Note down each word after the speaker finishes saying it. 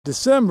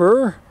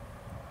December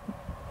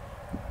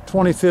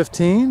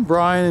 2015,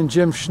 Brian and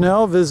Jim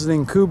Schnell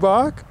visiting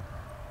Kubach,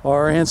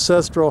 our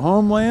ancestral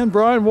homeland.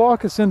 Brian,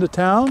 walk us into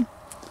town.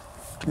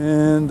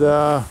 And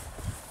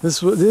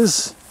this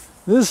is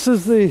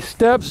the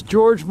steps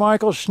George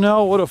Michael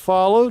Schnell would have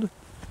followed.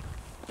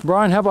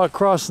 Brian, how about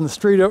crossing the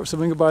street over so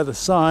we can go by the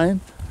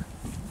sign?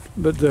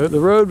 But the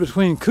road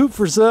between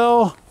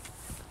Kupferzell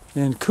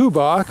and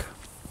Kubach,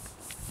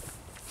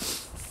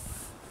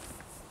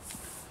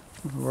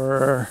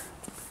 where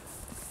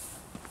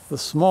the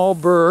small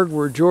burg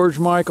where George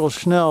Michael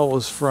Schnell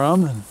was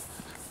from, and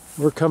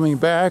we're coming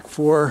back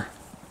for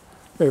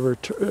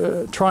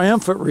a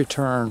triumphant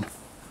return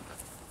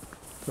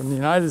from the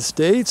United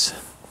States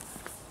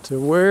to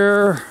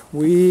where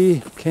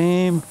we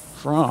came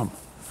from.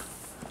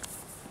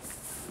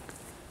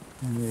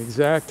 And the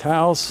exact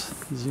house,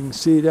 as you can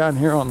see down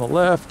here on the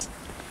left,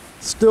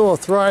 still a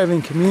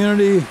thriving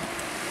community.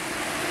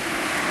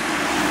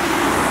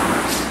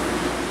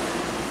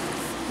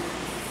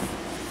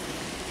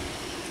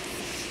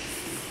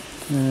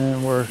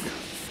 And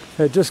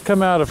had just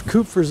come out of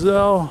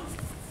Kupferzell,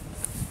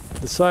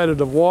 decided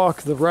to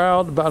walk the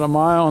route about 1.5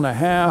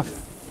 miles,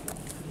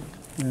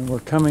 and we're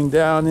coming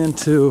down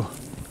into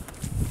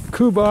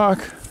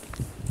Kubach,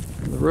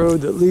 the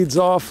road that leads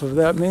off of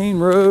that main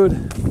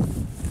road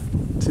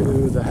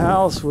to the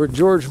house where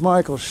George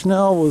Michael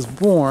Schnell was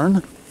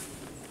born,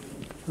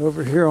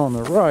 over here on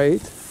the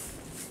right.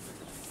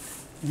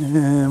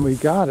 And we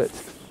got it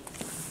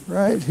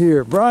right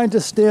here. Brian,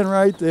 just stand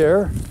right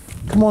there.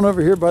 Come on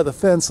over here by the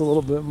fence a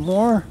little bit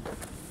more.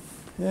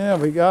 Yeah,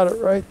 we got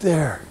it right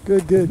there.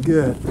 Good, good,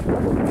 good.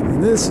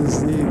 And this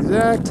is the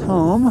exact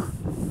home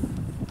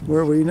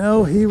where we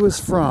know he was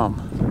from.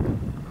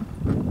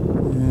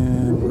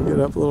 And we'll get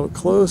up a little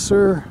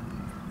closer,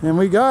 and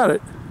we got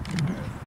it.